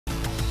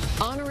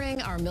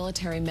Honoring our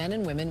military men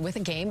and women with a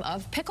game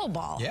of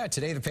pickleball. Yeah,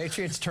 today the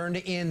Patriots turned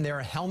in their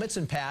helmets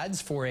and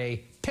pads for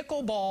a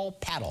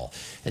pickleball paddle,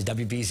 as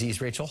WBZ's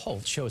Rachel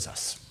Holt shows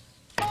us.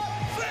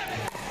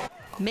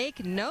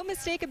 Make no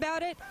mistake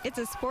about it, it's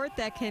a sport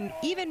that can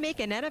even make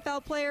an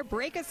NFL player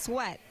break a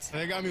sweat.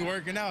 They got me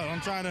working out.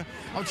 I'm trying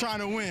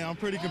to win. I'm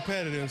pretty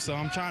competitive, so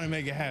I'm trying to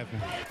make it happen.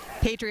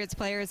 Patriots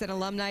players and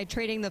alumni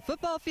trading the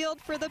football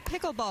field for the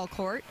pickleball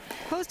court,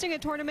 hosting a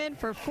tournament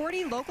for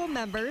 40 local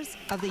members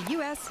of the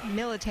U.S.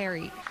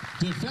 military.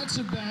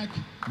 Defensive back,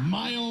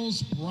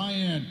 Miles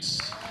Bryant.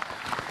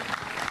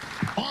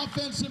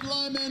 Offensive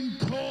lineman,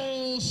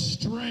 Cole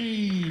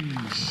Strange.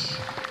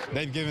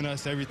 They've given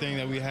us everything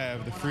that we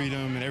have, the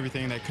freedom and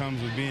everything that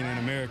comes with being an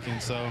American.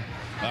 So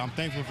I'm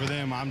thankful for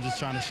them. I'm just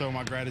trying to show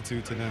my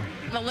gratitude to them.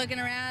 But looking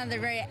around, they're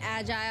very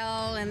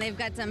agile and they've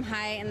got some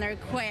height and they're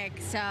quick.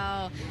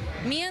 So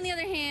me, on the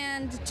other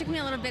hand, it took me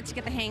a little bit to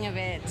get the hang of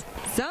it.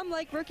 Some,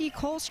 like rookie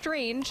Cole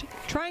Strange,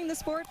 trying the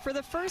sport for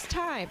the first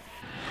time.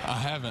 I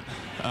haven't,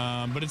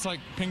 but it's like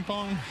ping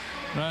pong,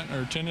 right,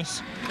 or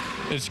tennis.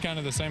 It's kind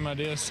of the same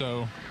idea,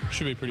 so it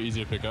should be pretty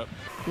easy to pick up.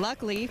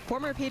 Luckily,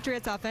 former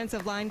Patriots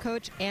offensive line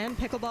coach and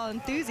pickleball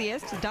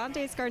enthusiast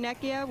Dante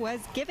Scarnecchia was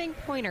giving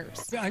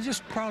pointers. I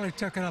just probably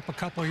took it up a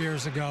couple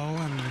years ago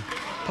and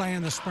play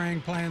in the spring,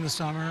 play in the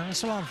summer.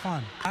 It's a lot of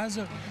fun. I was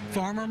a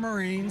former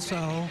Marine,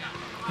 so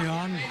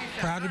I'm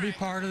proud to be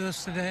part of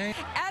this today.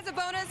 As a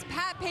bonus,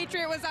 Pat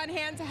Patriot was on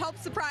hand to help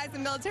surprise the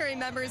military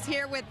members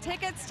here with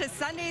tickets to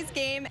Sunday's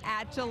game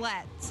at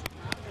Gillette.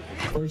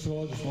 First of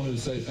all, I just wanted to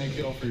say thank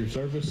you all for your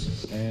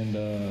service, and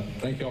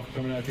thank you all for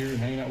coming out here and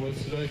hanging out with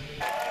us today.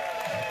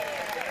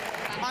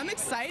 I'm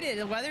excited.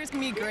 The weather's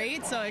going to be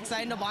great, so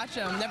excited to watch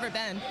them. Never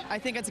been. I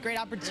think it's a great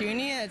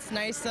opportunity. It's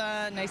nice to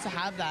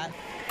have that.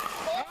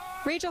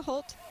 Rachel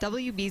Holt,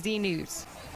 WBZ News.